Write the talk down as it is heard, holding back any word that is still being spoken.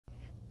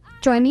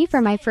Join me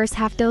for my first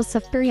half dose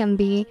of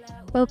Briumvi.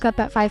 Woke up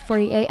at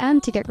 5:40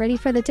 a.m. to get ready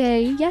for the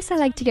day. Yes, I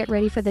like to get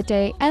ready for the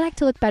day. I like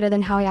to look better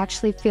than how I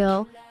actually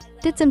feel.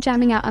 Did some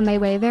jamming out on my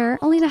way there,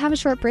 only to have a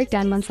short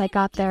breakdown once I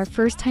got there.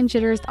 First time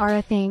jitters are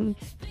a thing.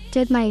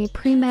 Did my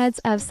Premeds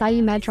of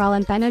Solumedrol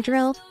and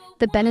Benadryl.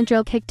 The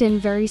Benadryl kicked in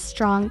very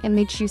strong. It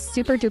makes you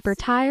super duper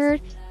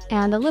tired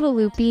and a little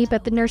loopy,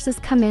 but the nurses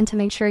come in to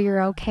make sure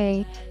you're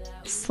okay.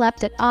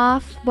 Slept it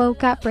off,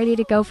 woke up ready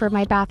to go for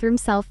my bathroom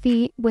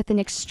selfie with an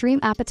extreme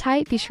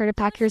appetite. Be sure to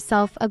pack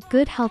yourself a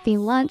good healthy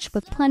lunch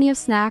with plenty of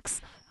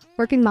snacks.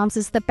 Working Moms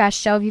is the best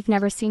show. If you've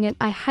never seen it,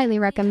 I highly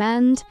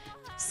recommend.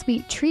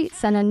 Sweet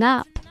treats and a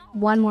nap.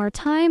 One more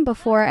time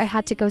before I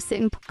had to go sit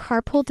in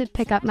carpool to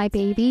pick up my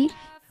baby.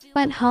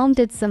 Went home,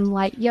 did some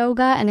light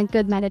yoga and a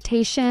good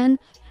meditation.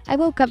 I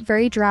woke up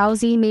very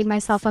drowsy, made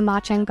myself a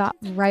matcha and got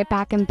right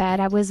back in bed.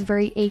 I was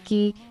very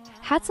achy.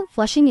 Had some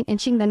flushing and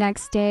itching the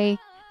next day.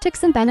 Took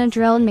some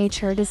Benadryl and made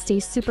sure to stay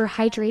super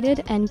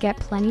hydrated and get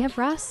plenty of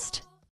rest.